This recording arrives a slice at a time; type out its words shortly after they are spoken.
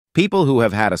People who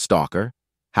have had a stalker.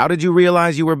 How did you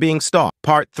realize you were being stalked?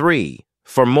 Part 3.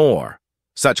 For more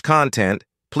such content,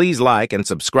 please like and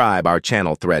subscribe our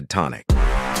channel Thread Tonic.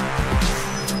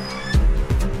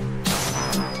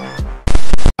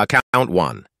 Account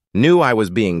 1. Knew I was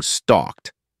being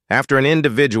stalked after an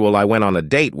individual I went on a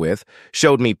date with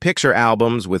showed me picture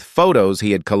albums with photos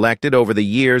he had collected over the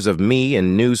years of me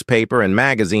in newspaper and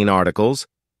magazine articles.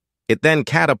 It then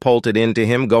catapulted into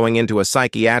him going into a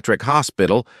psychiatric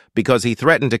hospital because he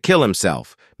threatened to kill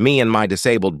himself, me and my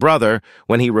disabled brother,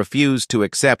 when he refused to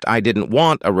accept I didn't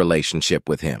want a relationship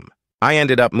with him. I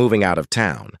ended up moving out of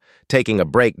town, taking a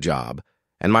break job,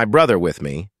 and my brother with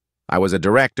me. I was a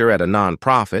director at a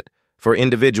nonprofit for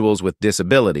individuals with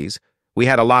disabilities. We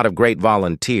had a lot of great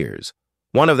volunteers.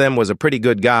 One of them was a pretty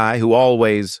good guy who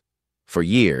always, for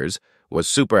years, was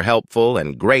super helpful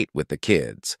and great with the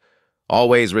kids.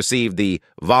 Always received the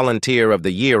Volunteer of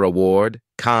the Year award,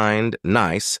 kind,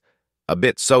 nice, a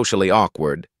bit socially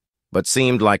awkward, but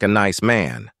seemed like a nice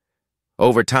man.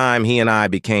 Over time, he and I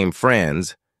became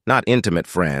friends, not intimate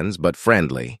friends, but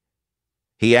friendly.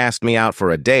 He asked me out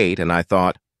for a date, and I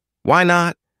thought, why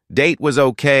not? Date was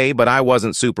okay, but I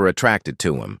wasn't super attracted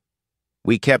to him.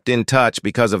 We kept in touch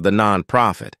because of the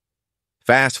nonprofit.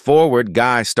 Fast forward,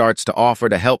 guy starts to offer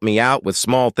to help me out with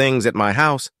small things at my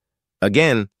house.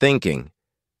 Again, thinking,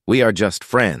 we are just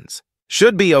friends.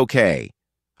 Should be okay.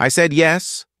 I said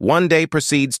yes. One day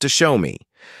proceeds to show me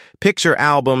picture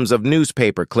albums of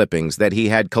newspaper clippings that he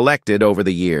had collected over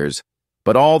the years,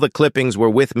 but all the clippings were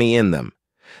with me in them.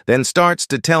 Then starts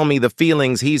to tell me the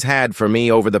feelings he's had for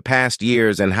me over the past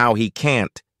years and how he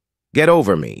can't get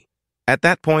over me. At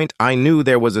that point, I knew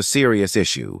there was a serious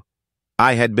issue.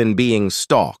 I had been being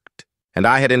stalked, and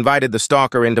I had invited the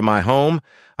stalker into my home.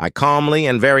 I calmly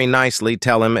and very nicely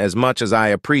tell him as much as I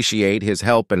appreciate his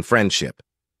help and friendship.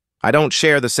 I don't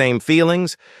share the same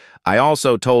feelings. I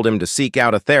also told him to seek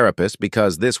out a therapist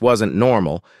because this wasn't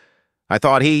normal. I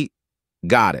thought he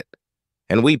got it,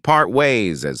 and we part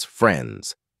ways as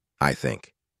friends, I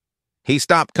think. He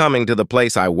stopped coming to the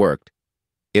place I worked.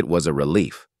 It was a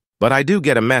relief. But I do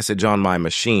get a message on my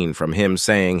machine from him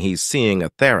saying he's seeing a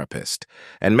therapist,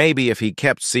 and maybe if he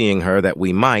kept seeing her that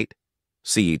we might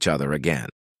see each other again.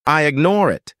 I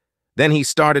ignore it. Then he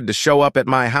started to show up at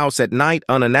my house at night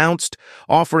unannounced,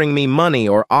 offering me money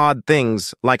or odd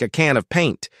things like a can of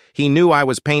paint. He knew I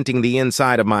was painting the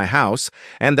inside of my house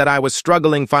and that I was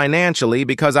struggling financially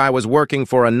because I was working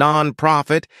for a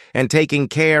non-profit and taking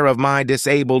care of my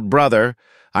disabled brother.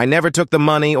 I never took the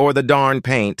money or the darn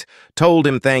paint, told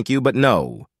him thank you, but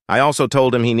no. I also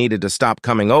told him he needed to stop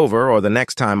coming over or the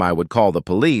next time I would call the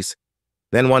police.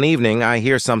 Then one evening I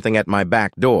hear something at my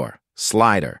back door.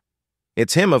 Slider.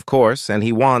 It's him, of course, and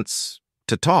he wants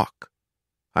to talk.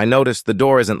 I notice the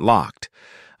door isn't locked.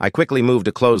 I quickly move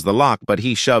to close the lock, but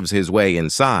he shoves his way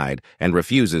inside and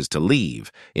refuses to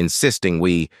leave, insisting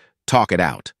we talk it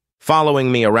out.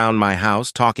 Following me around my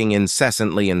house, talking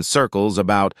incessantly in circles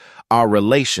about our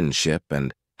relationship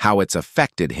and how it's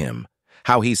affected him,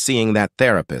 how he's seeing that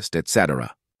therapist,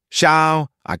 etc. Shao,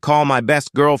 I call my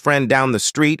best girlfriend down the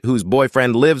street whose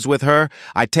boyfriend lives with her.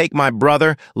 I take my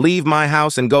brother, leave my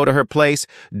house and go to her place.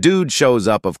 Dude shows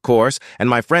up, of course, and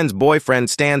my friend's boyfriend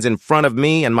stands in front of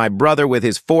me and my brother with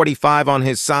his 45 on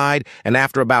his side, and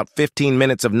after about 15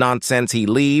 minutes of nonsense, he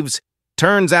leaves.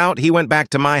 Turns out he went back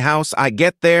to my house. I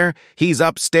get there. He's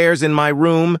upstairs in my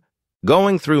room.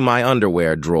 Going through my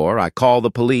underwear drawer, I call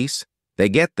the police. They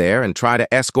get there and try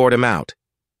to escort him out.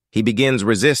 He begins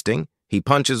resisting. He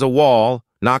punches a wall,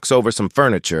 knocks over some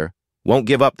furniture, won't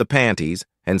give up the panties,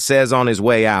 and says on his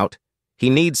way out, he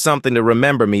needs something to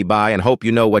remember me by and hope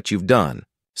you know what you've done.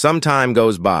 Some time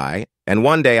goes by, and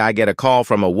one day I get a call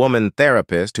from a woman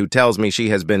therapist who tells me she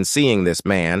has been seeing this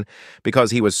man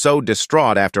because he was so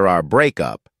distraught after our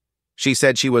breakup. She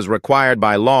said she was required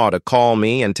by law to call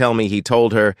me and tell me he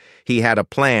told her he had a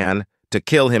plan to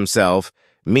kill himself,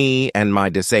 me and my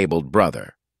disabled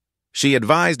brother. She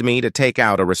advised me to take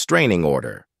out a restraining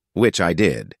order, which I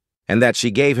did, and that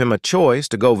she gave him a choice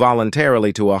to go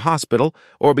voluntarily to a hospital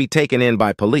or be taken in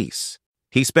by police.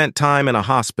 He spent time in a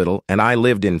hospital, and I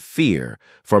lived in fear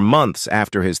for months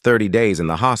after his 30 days in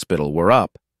the hospital were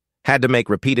up. Had to make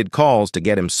repeated calls to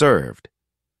get him served.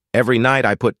 Every night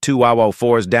I put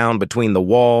 204s down between the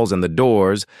walls and the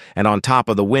doors and on top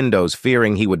of the windows,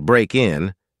 fearing he would break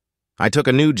in. I took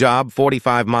a new job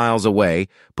 45 miles away,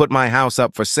 put my house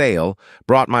up for sale,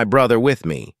 brought my brother with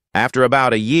me. After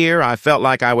about a year, I felt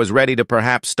like I was ready to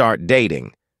perhaps start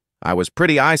dating. I was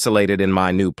pretty isolated in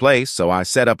my new place, so I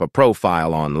set up a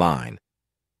profile online.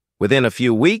 Within a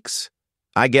few weeks,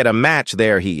 I get a match.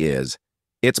 There he is.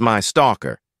 It's my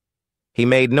stalker. He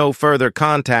made no further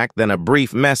contact than a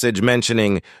brief message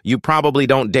mentioning, "You probably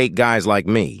don't date guys like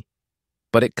me."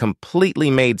 But it completely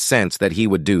made sense that he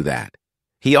would do that.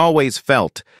 He always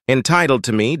felt entitled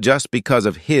to me just because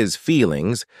of his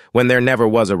feelings when there never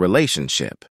was a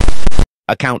relationship.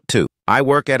 Account 2. I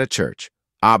work at a church.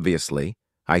 Obviously,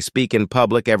 I speak in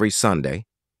public every Sunday.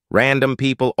 Random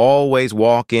people always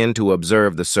walk in to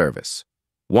observe the service.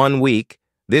 One week,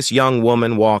 this young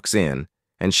woman walks in,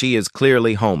 and she is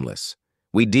clearly homeless.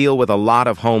 We deal with a lot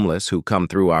of homeless who come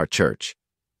through our church.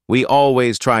 We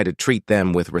always try to treat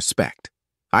them with respect.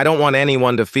 I don't want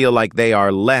anyone to feel like they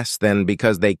are less than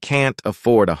because they can't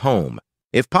afford a home.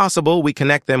 If possible, we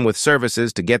connect them with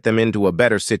services to get them into a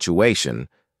better situation.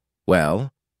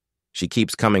 Well, she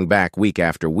keeps coming back week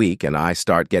after week, and I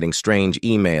start getting strange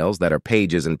emails that are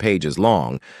pages and pages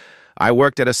long. I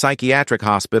worked at a psychiatric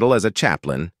hospital as a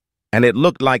chaplain, and it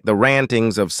looked like the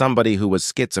rantings of somebody who was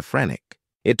schizophrenic.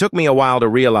 It took me a while to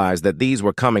realize that these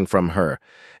were coming from her,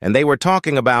 and they were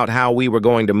talking about how we were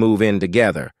going to move in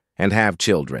together and have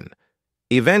children.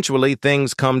 Eventually,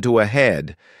 things come to a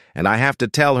head, and I have to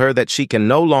tell her that she can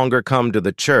no longer come to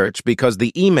the church because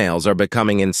the emails are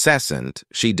becoming incessant.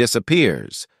 She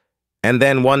disappears. And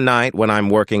then one night, when I'm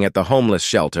working at the homeless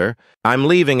shelter, I'm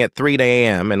leaving at 3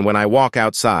 a.m., and when I walk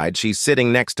outside, she's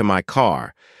sitting next to my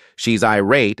car. She's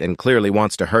irate and clearly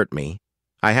wants to hurt me.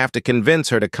 I have to convince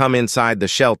her to come inside the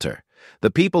shelter. The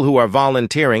people who are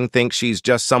volunteering think she's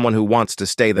just someone who wants to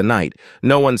stay the night.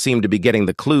 No one seemed to be getting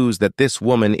the clues that this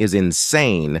woman is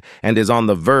insane and is on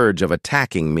the verge of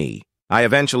attacking me. I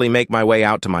eventually make my way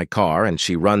out to my car, and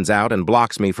she runs out and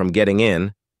blocks me from getting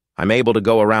in. I'm able to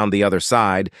go around the other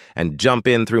side and jump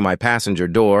in through my passenger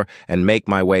door and make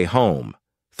my way home.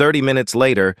 30 minutes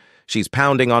later, she's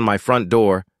pounding on my front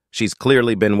door. She's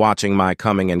clearly been watching my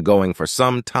coming and going for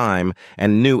some time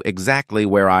and knew exactly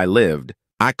where I lived.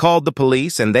 I called the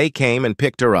police, and they came and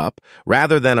picked her up.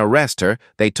 Rather than arrest her,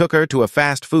 they took her to a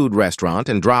fast food restaurant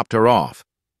and dropped her off.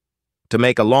 To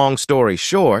make a long story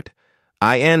short,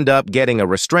 I end up getting a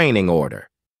restraining order,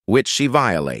 which she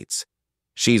violates.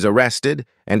 She's arrested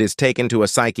and is taken to a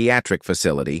psychiatric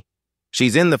facility.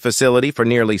 She's in the facility for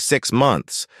nearly 6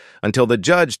 months, until the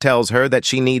judge tells her that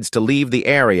she needs to leave the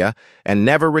area and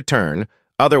never return,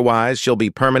 otherwise she'll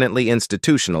be permanently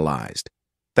institutionalized.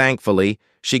 Thankfully,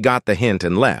 she got the hint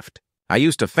and left. I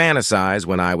used to fantasize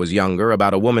when I was younger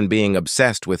about a woman being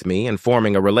obsessed with me and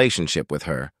forming a relationship with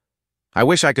her. I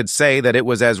wish I could say that it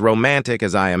was as romantic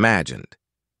as I imagined.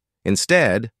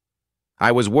 Instead,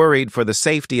 I was worried for the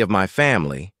safety of my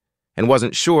family and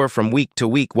wasn't sure from week to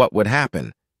week what would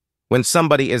happen. When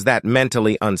somebody is that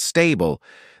mentally unstable,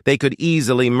 they could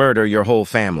easily murder your whole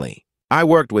family. I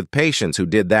worked with patients who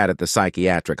did that at the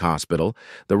psychiatric hospital.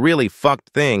 The really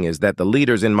fucked thing is that the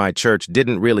leaders in my church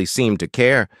didn't really seem to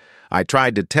care. I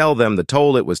tried to tell them the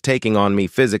toll it was taking on me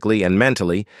physically and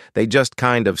mentally. They just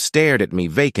kind of stared at me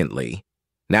vacantly.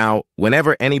 Now,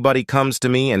 whenever anybody comes to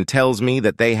me and tells me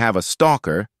that they have a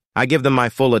stalker, I give them my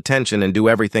full attention and do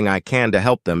everything I can to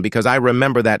help them because I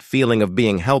remember that feeling of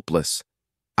being helpless.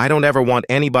 I don't ever want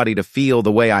anybody to feel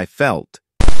the way I felt.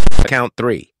 Account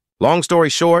 3. Long story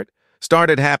short,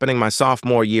 started happening my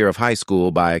sophomore year of high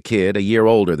school by a kid a year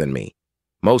older than me.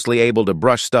 Mostly able to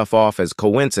brush stuff off as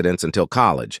coincidence until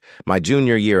college. My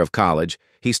junior year of college,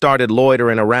 he started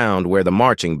loitering around where the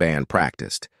marching band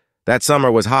practiced. That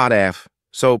summer was hot AF,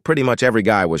 so pretty much every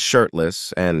guy was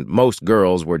shirtless, and most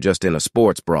girls were just in a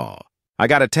sports bra. I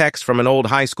got a text from an old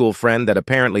high school friend that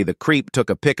apparently the creep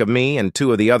took a pic of me and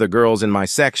 2 of the other girls in my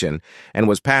section and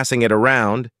was passing it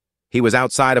around. He was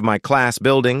outside of my class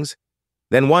buildings.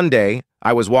 Then one day,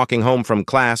 I was walking home from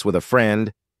class with a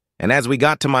friend, and as we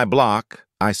got to my block,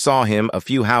 I saw him a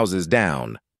few houses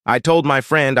down. I told my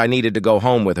friend I needed to go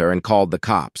home with her and called the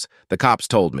cops. The cops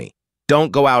told me,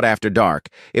 "Don't go out after dark."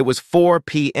 It was 4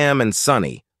 p.m. and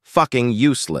sunny. Fucking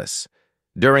useless.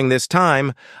 During this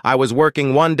time, I was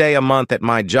working 1 day a month at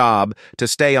my job to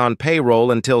stay on payroll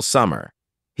until summer.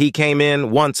 He came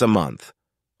in once a month.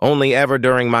 Only ever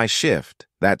during my shift.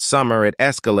 That summer, it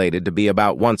escalated to be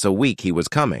about once a week he was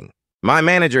coming. My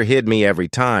manager hid me every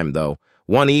time, though.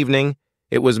 One evening,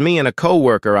 it was me and a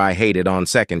coworker I hated on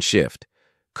second shift.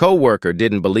 Coworker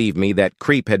didn't believe me that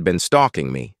Creep had been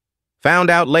stalking me. Found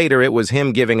out later it was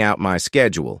him giving out my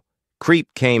schedule. Creep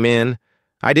came in.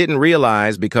 I didn't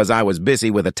realize because I was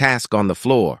busy with a task on the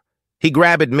floor. He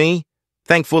grabbed me.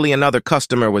 Thankfully, another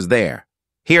customer was there.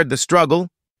 Heard the struggle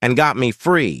and got me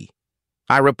free.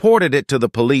 I reported it to the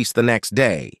police the next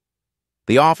day.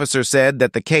 The officer said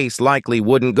that the case likely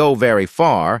wouldn't go very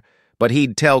far, but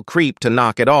he'd tell Creep to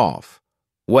knock it off.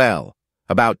 Well,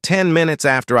 about 10 minutes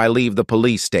after I leave the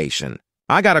police station,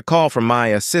 I got a call from my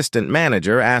assistant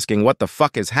manager asking what the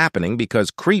fuck is happening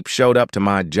because Creep showed up to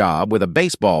my job with a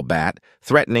baseball bat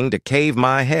threatening to cave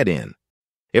my head in.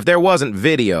 If there wasn't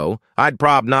video, I'd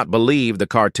prob not believe the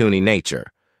cartoony nature.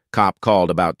 Cop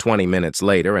called about 20 minutes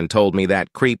later and told me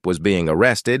that Creep was being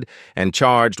arrested and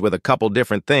charged with a couple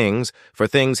different things for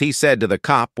things he said to the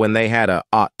cop when they had a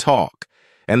talk,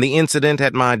 and the incident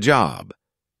at my job.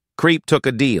 Creep took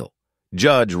a deal.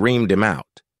 Judge reamed him out,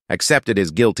 accepted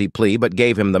his guilty plea but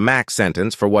gave him the max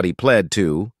sentence for what he pled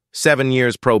to, 7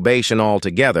 years probation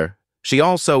altogether. She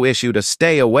also issued a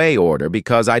stay-away order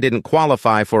because I didn't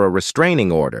qualify for a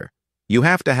restraining order. You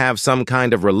have to have some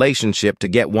kind of relationship to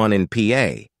get one in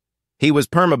PA. He was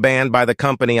permabanned by the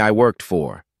company I worked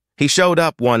for. He showed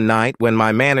up one night when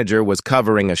my manager was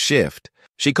covering a shift.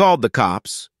 She called the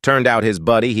cops. Turned out his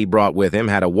buddy he brought with him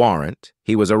had a warrant.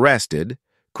 He was arrested.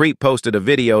 Creep posted a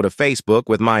video to Facebook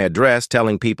with my address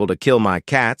telling people to kill my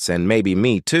cats and maybe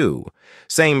me too.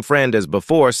 Same friend as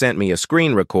before sent me a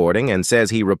screen recording and says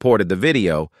he reported the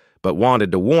video, but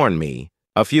wanted to warn me.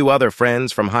 A few other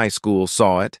friends from high school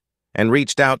saw it and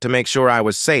reached out to make sure I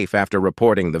was safe after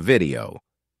reporting the video.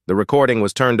 The recording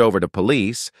was turned over to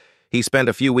police. He spent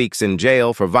a few weeks in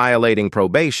jail for violating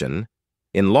probation.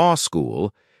 In law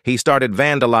school, he started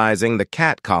vandalizing the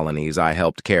cat colonies I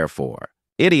helped care for.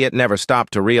 Idiot never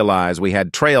stopped to realize we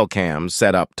had trail cams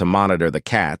set up to monitor the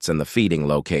cats and the feeding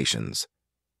locations.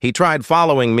 He tried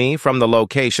following me from the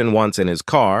location once in his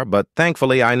car, but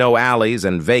thankfully I know alleys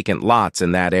and vacant lots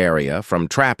in that area from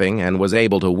trapping and was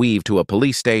able to weave to a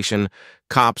police station.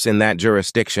 Cops in that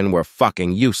jurisdiction were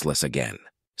fucking useless again.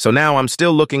 So now I'm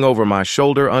still looking over my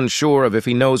shoulder, unsure of if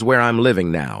he knows where I'm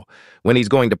living now, when he's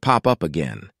going to pop up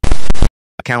again.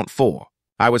 Account 4.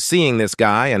 I was seeing this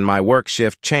guy and my work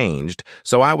shift changed,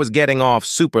 so I was getting off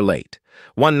super late.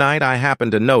 One night I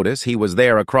happened to notice he was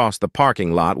there across the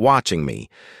parking lot watching me.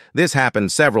 This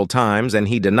happened several times and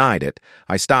he denied it.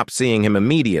 I stopped seeing him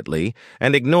immediately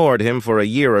and ignored him for a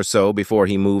year or so before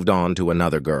he moved on to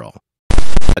another girl.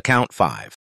 Account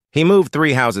 5. He moved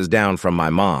 3 houses down from my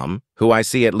mom, who I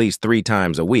see at least 3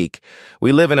 times a week.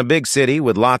 We live in a big city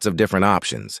with lots of different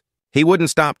options. He wouldn't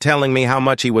stop telling me how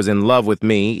much he was in love with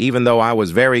me, even though I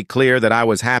was very clear that I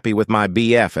was happy with my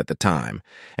BF at the time.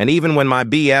 And even when my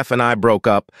BF and I broke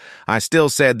up, I still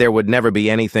said there would never be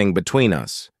anything between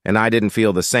us, and I didn't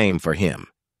feel the same for him.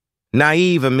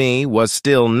 Naive of me was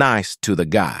still nice to the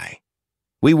guy.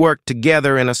 We worked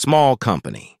together in a small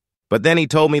company. But then he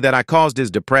told me that I caused his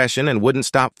depression and wouldn't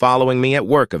stop following me at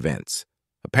work events.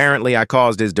 Apparently, I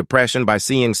caused his depression by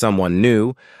seeing someone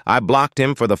new. I blocked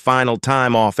him for the final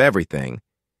time off everything.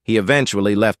 He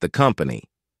eventually left the company.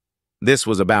 This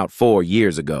was about 4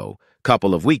 years ago.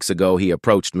 Couple of weeks ago, he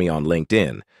approached me on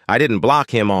LinkedIn. I didn't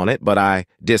block him on it, but I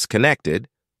disconnected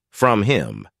from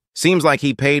him. Seems like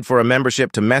he paid for a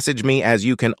membership to message me, as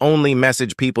you can only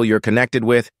message people you're connected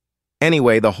with.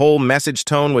 Anyway, the whole message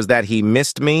tone was that he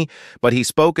missed me, but he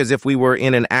spoke as if we were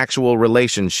in an actual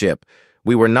relationship.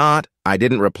 We were not. I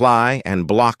didn't reply and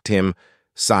blocked him.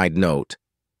 Side note.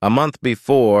 A month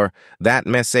before that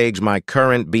message, my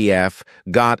current BF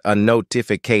got a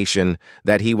notification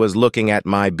that he was looking at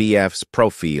my BF's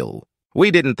profile.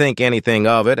 We didn't think anything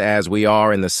of it as we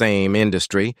are in the same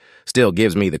industry. Still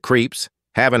gives me the creeps.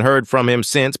 Haven't heard from him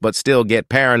since, but still get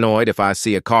paranoid if I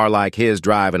see a car like his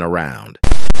driving around.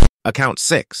 Account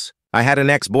 6. I had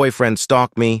an ex-boyfriend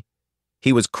stalk me.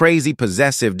 He was crazy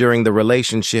possessive during the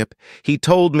relationship. He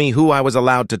told me who I was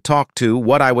allowed to talk to,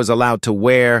 what I was allowed to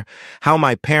wear, how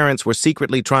my parents were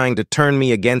secretly trying to turn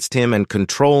me against him and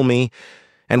control me,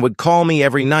 and would call me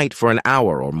every night for an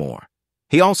hour or more.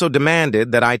 He also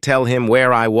demanded that I tell him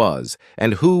where I was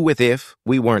and who with if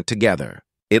we weren't together.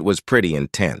 It was pretty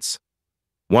intense.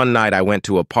 One night I went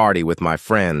to a party with my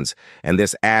friends, and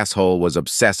this asshole was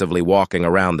obsessively walking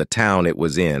around the town it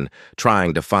was in,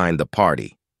 trying to find the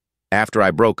party. After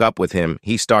I broke up with him,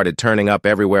 he started turning up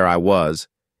everywhere I was.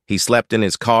 He slept in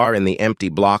his car in the empty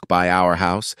block by our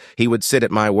house. He would sit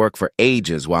at my work for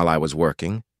ages while I was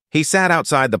working. He sat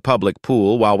outside the public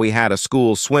pool while we had a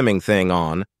school swimming thing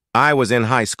on. I was in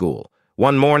high school.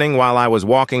 One morning while I was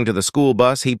walking to the school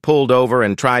bus, he pulled over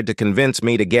and tried to convince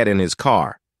me to get in his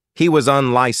car. He was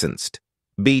unlicensed.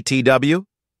 BTW?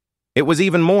 It was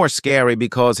even more scary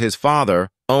because his father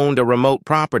owned a remote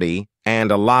property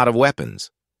and a lot of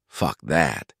weapons. Fuck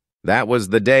that. That was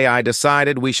the day I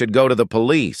decided we should go to the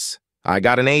police. I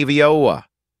got an AVOA.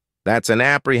 That's an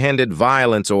apprehended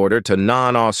violence order to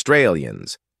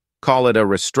non-Australians. Call it a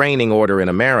restraining order in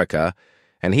America,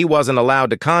 and he wasn't allowed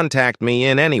to contact me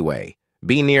in any way,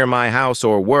 be near my house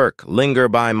or work, linger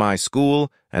by my school,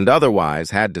 and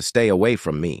otherwise had to stay away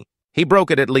from me. He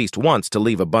broke it at least once to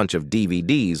leave a bunch of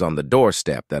DVDs on the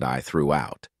doorstep that I threw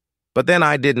out. But then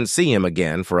I didn't see him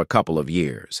again for a couple of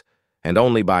years, and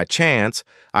only by chance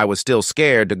I was still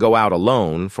scared to go out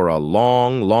alone for a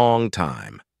long, long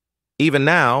time. Even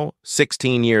now,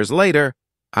 16 years later,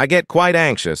 I get quite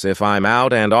anxious if I'm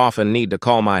out and often need to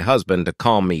call my husband to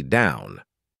calm me down.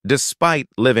 Despite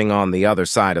living on the other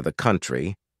side of the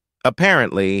country,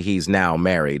 apparently he's now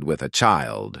married with a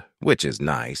child, which is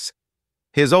nice.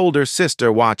 His older sister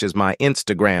watches my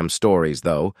Instagram stories,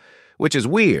 though, which is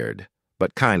weird,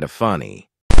 but kind of funny.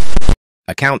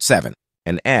 Account 7.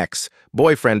 An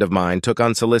ex-boyfriend of mine took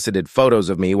unsolicited photos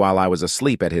of me while I was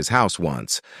asleep at his house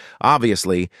once.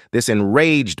 Obviously, this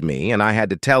enraged me, and I had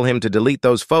to tell him to delete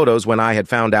those photos when I had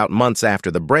found out months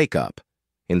after the breakup.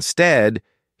 Instead,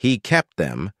 he kept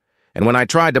them, and when I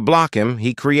tried to block him,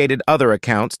 he created other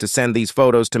accounts to send these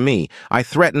photos to me. I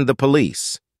threatened the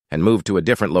police and moved to a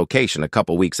different location a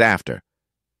couple weeks after.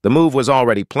 The move was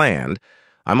already planned.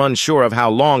 I'm unsure of how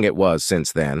long it was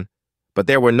since then, but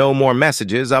there were no more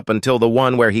messages up until the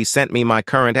one where he sent me my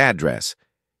current address.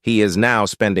 He is now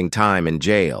spending time in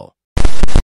jail.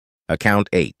 Account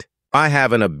 8. I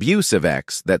have an abusive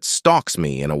ex that stalks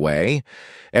me in a way.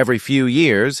 Every few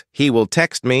years, he will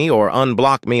text me or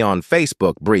unblock me on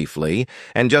Facebook briefly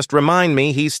and just remind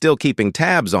me he's still keeping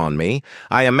tabs on me.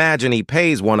 I imagine he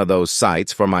pays one of those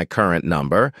sites for my current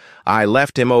number. I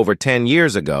left him over 10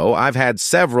 years ago. I've had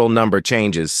several number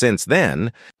changes since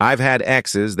then. I've had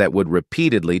exes that would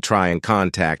repeatedly try and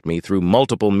contact me through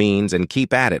multiple means and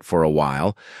keep at it for a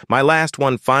while. My last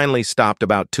one finally stopped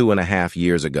about 2.5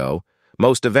 years ago.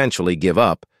 Most eventually give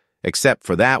up, except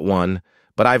for that one,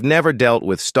 but I've never dealt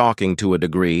with stalking to a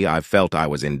degree I've felt I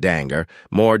was in danger,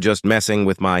 more just messing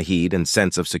with my heat and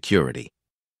sense of security.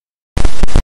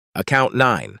 Account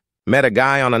 9. Met a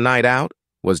guy on a night out,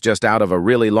 was just out of a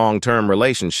really long-term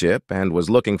relationship and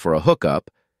was looking for a hookup.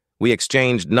 We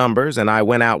exchanged numbers and I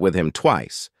went out with him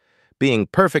twice, being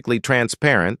perfectly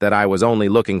transparent that I was only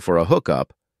looking for a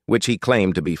hookup, which he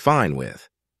claimed to be fine with.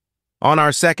 On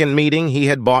our second meeting, he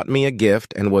had bought me a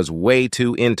gift and was way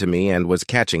too into me and was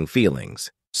catching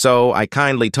feelings. So I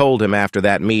kindly told him after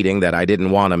that meeting that I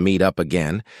didn't want to meet up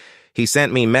again. He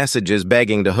sent me messages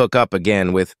begging to hook up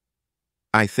again with,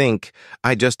 I think,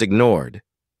 I just ignored.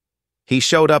 He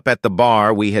showed up at the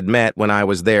bar we had met when I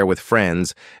was there with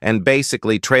friends and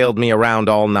basically trailed me around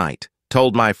all night,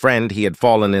 told my friend he had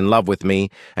fallen in love with me,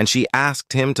 and she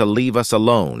asked him to leave us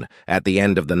alone at the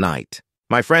end of the night.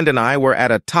 My friend and I were at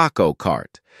a taco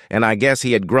cart, and I guess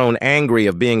he had grown angry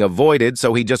of being avoided,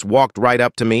 so he just walked right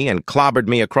up to me and clobbered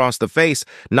me across the face,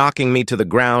 knocking me to the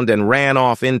ground and ran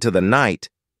off into the night.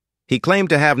 He claimed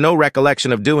to have no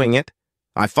recollection of doing it.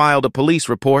 I filed a police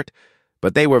report,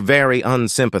 but they were very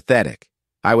unsympathetic.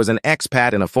 I was an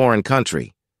expat in a foreign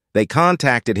country. They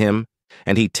contacted him,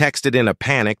 and he texted in a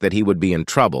panic that he would be in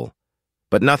trouble.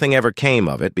 But nothing ever came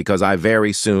of it because I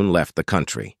very soon left the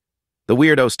country. The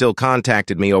weirdo still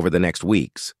contacted me over the next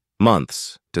weeks,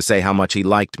 months, to say how much he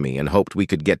liked me and hoped we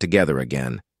could get together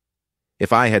again.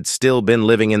 If I had still been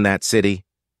living in that city,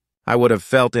 I would have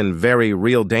felt in very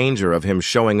real danger of him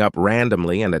showing up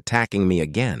randomly and attacking me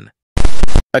again.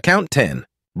 Account 10.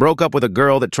 Broke up with a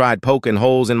girl that tried poking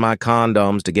holes in my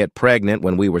condoms to get pregnant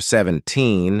when we were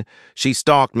 17. She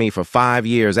stalked me for 5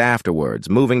 years afterwards,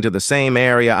 moving to the same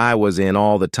area I was in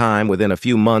all the time within a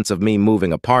few months of me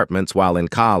moving apartments while in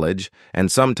college, and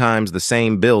sometimes the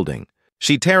same building.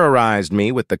 She terrorized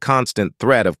me with the constant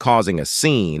threat of causing a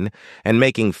scene and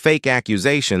making fake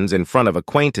accusations in front of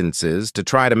acquaintances to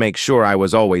try to make sure I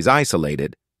was always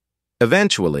isolated.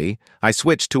 Eventually, I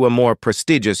switched to a more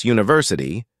prestigious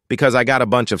university, because I got a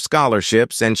bunch of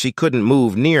scholarships and she couldn't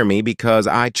move near me because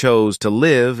I chose to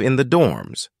live in the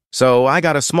dorms. So I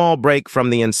got a small break from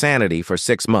the insanity for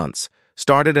 6 months,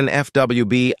 started an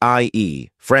FWB, i.e.,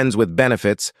 Friends with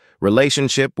Benefits,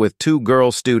 relationship with 2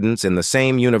 girl students in the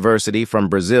same university from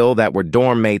Brazil that were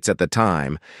dorm mates at the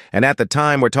time, and at the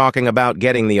time we're talking about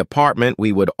getting the apartment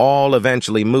we would all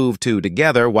eventually move to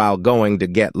together while going to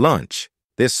get lunch.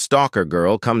 This stalker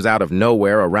girl comes out of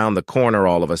nowhere around the corner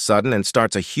all of a sudden and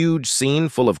starts a huge scene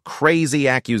full of crazy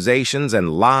accusations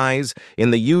and lies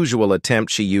in the usual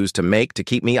attempt she used to make to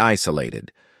keep me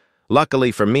isolated.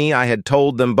 Luckily for me, I had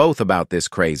told them both about this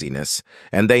craziness,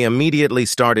 and they immediately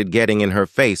started getting in her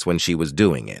face when she was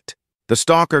doing it. The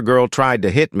stalker girl tried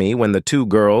to hit me when the 2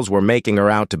 girls were making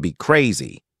her out to be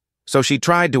crazy. So she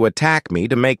tried to attack me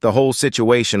to make the whole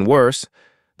situation worse.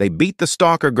 They beat the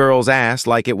stalker girl's ass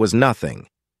like it was nothing.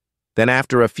 Then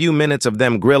after a few minutes of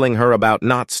them grilling her about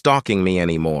not stalking me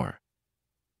anymore,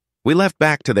 we left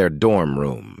back to their dorm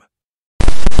room.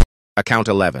 Account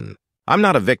 11. I'm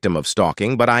not a victim of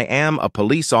stalking, but I am a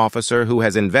police officer who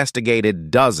has investigated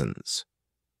dozens.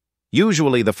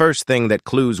 Usually the first thing that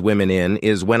clues women in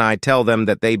is when I tell them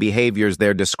that the behaviors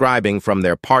they're describing from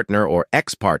their partner or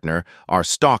ex-partner are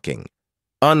stalking.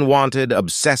 Unwanted,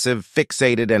 obsessive,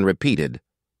 fixated, and repeated.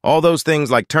 All those things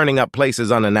like turning up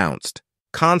places unannounced,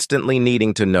 constantly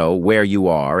needing to know where you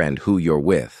are and who you're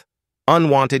with.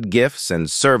 Unwanted gifts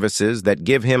and services that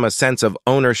give him a sense of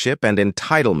ownership and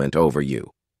entitlement over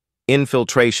you.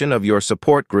 Infiltration of your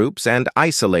support groups and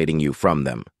isolating you from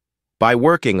them. By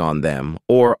working on them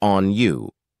or on you.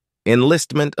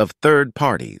 Enlistment of third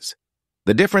parties.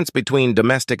 The difference between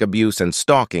domestic abuse and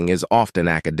stalking is often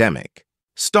academic.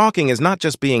 Stalking is not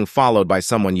just being followed by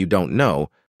someone you don't know.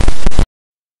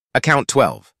 Account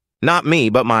 12. Not me,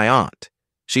 but my aunt.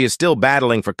 She is still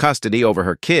battling for custody over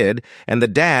her kid, and the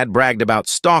dad bragged about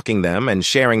stalking them and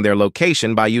sharing their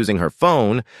location by using her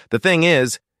phone. The thing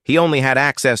is, he only had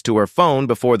access to her phone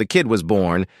before the kid was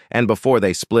born and before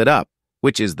they split up,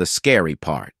 which is the scary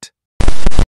part.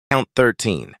 Account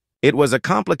 13. It was a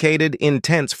complicated,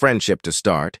 intense friendship to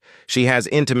start. She has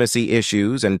intimacy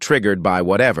issues and triggered by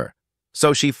whatever.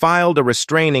 So she filed a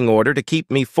restraining order to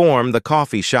keep me from the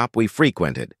coffee shop we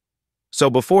frequented. So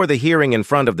before the hearing in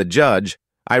front of the judge,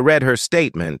 I read her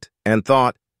statement and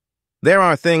thought, there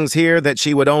are things here that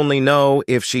she would only know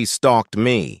if she stalked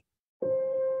me.